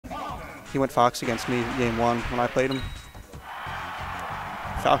He went Fox against me game 1 when I played him.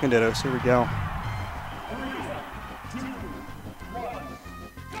 Falcon ditto, so here we go.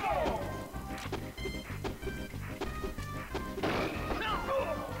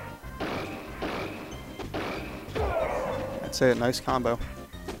 That's it, nice combo.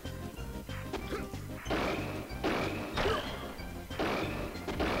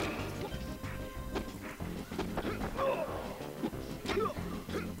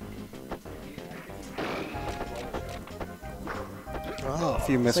 Oh, a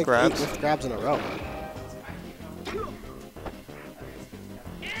few missed like grabs. 8 missed grabs in a row.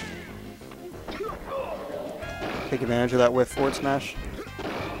 Take advantage of that with forward smash.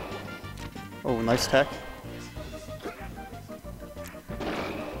 Oh, nice tech.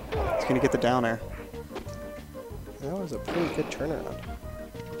 He's gonna get the down air. That was a pretty good turnaround.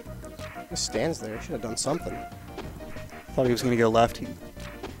 Just stands there. Should have done something. Thought he was gonna go left.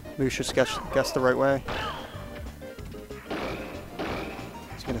 Moosh just guessed the right way.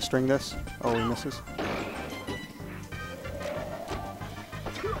 He's gonna string this. Oh, he misses.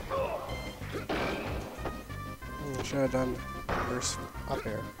 Should have done reverse up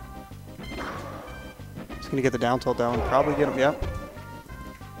air. He's gonna get the down tilt down. Probably get him. Yep.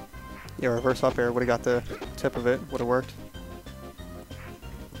 Yeah, reverse up air would have got the tip of it. Would have worked.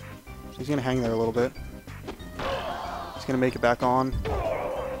 So he's gonna hang there a little bit. He's gonna make it back on.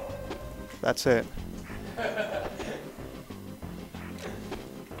 That's it.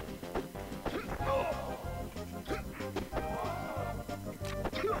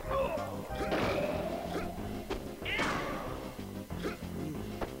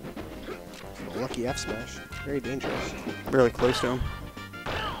 Lucky F smash. Very dangerous. Really close to him.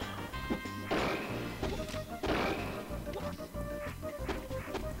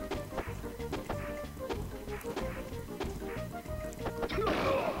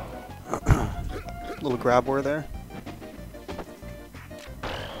 Little grab war there.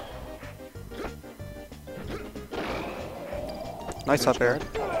 Nice up air.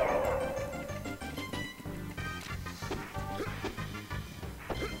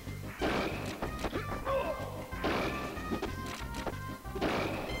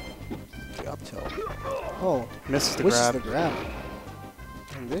 The up tilt. Oh, Misses the wishes grab. the grab.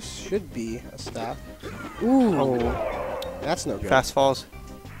 And this should be a stop. Ooh, Oh, that's no good. fast falls.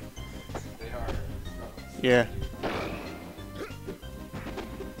 Yeah.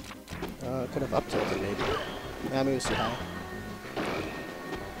 Could have up tilted maybe. Yeah, maybe it was too high.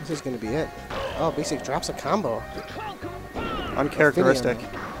 This is gonna be it. Oh, basic drops a combo. Uncharacteristic.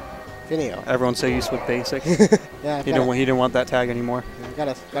 Finio. Everyone's so used with basic. Yeah, he didn't want that tag anymore.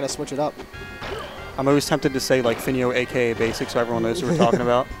 gotta switch it up. I'm always tempted to say like Finio aka basic so everyone knows who we're talking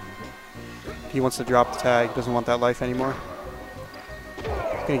about. He wants to drop the tag, doesn't want that life anymore.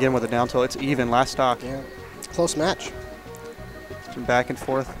 He's gonna get him with a down tilt. It's even, last stock. Yeah. Close match. Some back and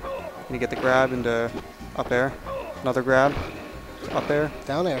forth. Gonna get the grab into up air. Another grab. Up air.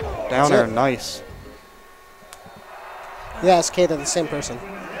 Down air. Down That's air, it. nice. Yeah, SK, they're the same person.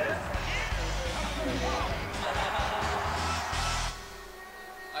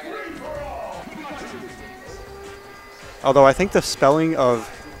 Although I think the spelling of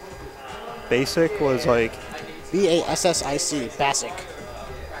basic was like, B-A-S-S-I-C, basic.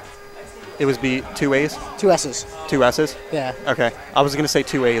 it was B, 2 A's? 2 S's. 2 S's? Yeah. Okay. I was gonna say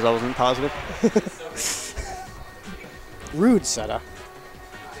 2 A's, I wasn't positive. Rude, Seta.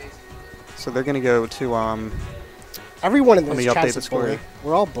 So they're gonna go to, Everyone in Let this me chat's update the a score bully. here.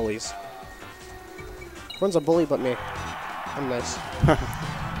 We're all bullies. Everyone's a bully but me. I'm nice.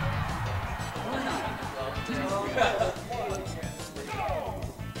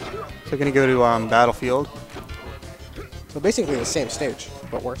 they're gonna go to Battlefield. So basically the same stage,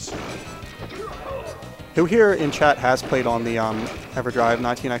 but worse. Who here in chat has played on the EverDrive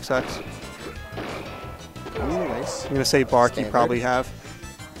 19XX? Ooh, nice. I'm gonna say Bark, you Standard. probably have.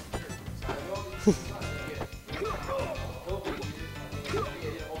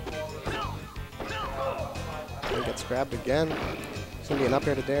 He gets grabbed again. It's gonna be an up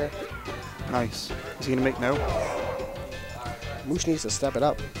air to dare. Nice. Is he gonna make no? Moosh needs to step it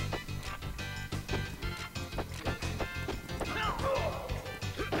up.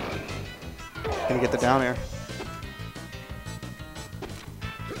 Gonna get the down air.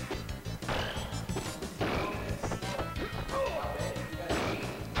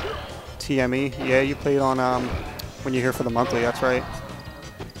 TME, yeah, you played on when you're here for the monthly, that's right.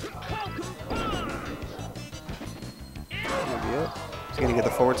 Gonna be it. He's gonna get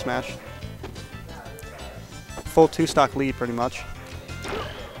the forward smash. Full 2-stock lead, pretty much.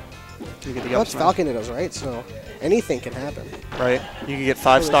 Gonna get the Well, up it's smash. Falcon it is, right? So anything can happen. right? You could get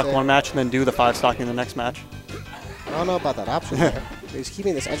 5-stock fair. one match and then do the 5-stock in the next match. I don't know about that option there. He's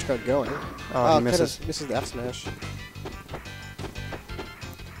keeping this edge guard going. Oh, he misses. Misses the F smash.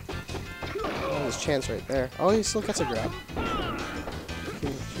 Oh, his chance right there. Oh, he still gets a grab. He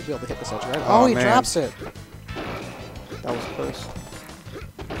should be able to hit this edge guard. Oh, he man. drops it. That was close.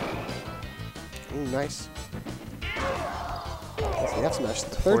 Ooh, nice. That's the F smash. The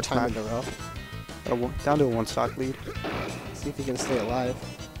third Fourth time in match. a row. Down to a 1-stock lead. See if he can stay alive.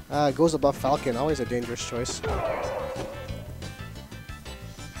 Goes above Falcon. Always a dangerous choice.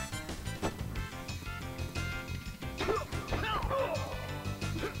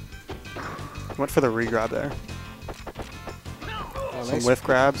 Went for the regrab there. Oh, Some nice. whiff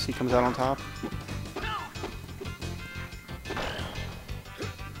grabs. He comes out on top.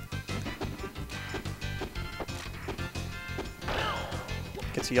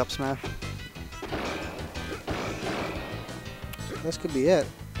 Gets the up smash. This could be it.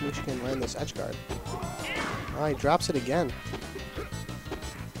 Moosh can land this edge guard. Oh, he drops it again.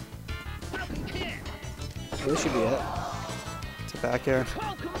 This should be it. It's a back air.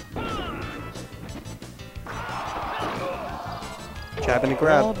 Jab and a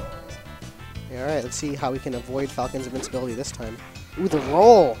grab. Yeah, alright, let's see how we can avoid Falcon's invincibility this time. Ooh, the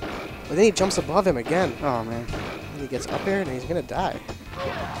roll! But then he jumps above him again. Oh, man. And he gets up air and he's gonna die.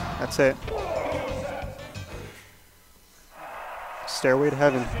 That's it. Stairway to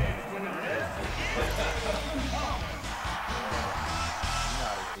heaven.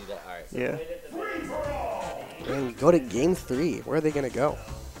 Yeah. And go to game 3. Where are they gonna go?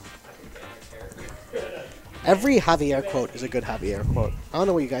 Every Javier quote is a good Javier quote. I don't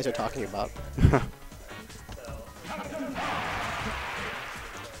know what you guys are talking about.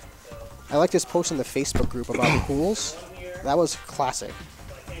 I like this post in the Facebook group about pools. That was classic.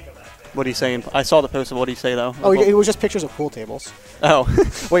 What are you saying? I saw the post of what did he say though? Oh, it was just pictures of pool tables. Oh,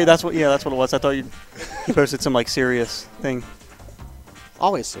 wait, that's what. Yeah, that's what it was. I thought he posted some like serious thing.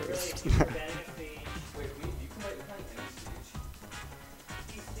 Always serious.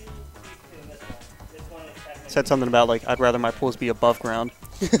 Said something about like I'd rather my pools be above ground,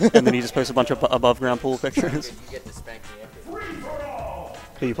 and then he just posted a bunch of above ground pool pictures.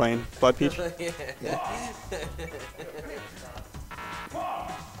 Are you playing Blood Peach? Yeah.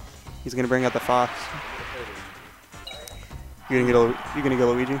 He's gonna bring out the fox. You gonna get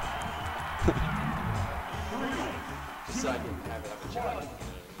Luigi?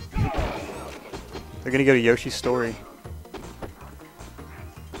 They're gonna go to Yoshi's story.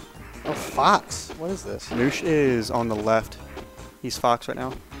 Oh, Fox. What is this? Moosh is on the left. He's Fox right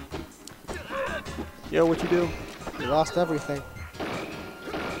now. Yo, what you do? You lost everything.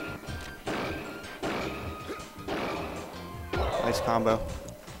 Nice combo.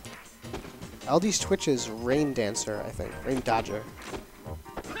 LD's Twitch is Rain Dancer, I think. Rain Dodger.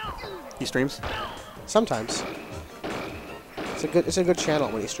 He streams? Sometimes. It's a good channel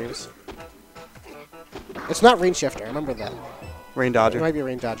when he streams. It's not Rain Shifter, I remember that. Rain It Dodger. might be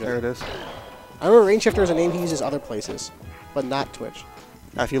Rain Dodger. There it is. I remember Rain Shifter is a name he uses other places, but not Twitch.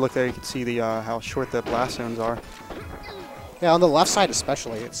 Now, if you look there, you can see the how short the blast zones are. Yeah, on the left side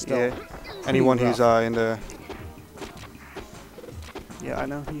especially, it's still Yeah. Anyone rough. who's into... Yeah, I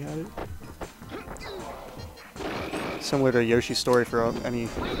know, he had it. Similar to Yoshi's story for any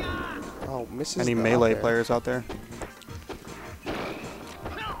misses any the melee up air. players out there.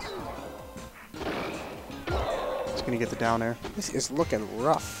 He's going to get the down air. This is looking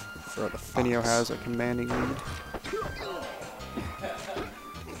rough for the Fox. Finio has a commanding lead.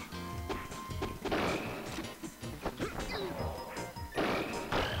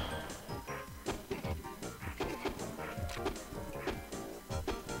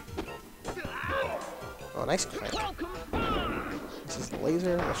 Oh, nice crank. This is the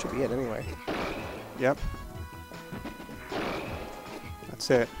laser. That should be it anyway. Yep. That's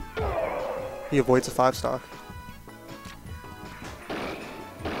it. He avoids a 5-stock.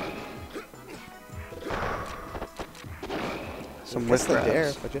 Some whiff Gets the dare,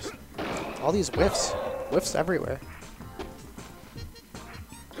 grabs. but just all these whiffs. Whiffs everywhere.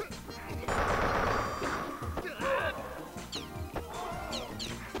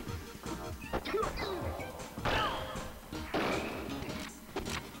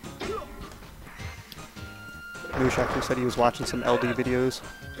 Moosh actually said he was watching some LD videos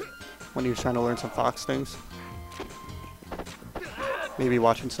when he was trying to learn some Fox things. Maybe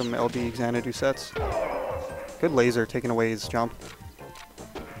watching some LD Xanadu sets. Good laser taking away his jump.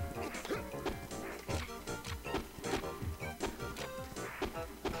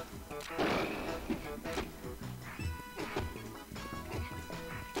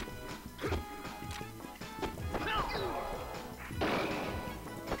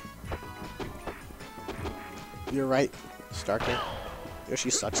 You're right, Starkey. Yoshi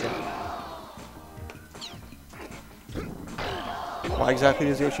sucks here. Why exactly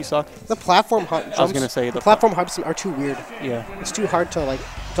does Yoshi suck? The platform jumps. I was gonna say the platform jumps are too weird. Yeah. It's too hard to like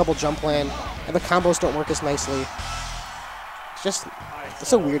double jump land, and the combos don't work as nicely.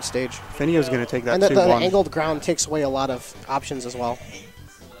 It's a weird stage. Finio's gonna take that and the 2-1. angled ground takes away a lot of options as well.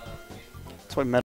 That's why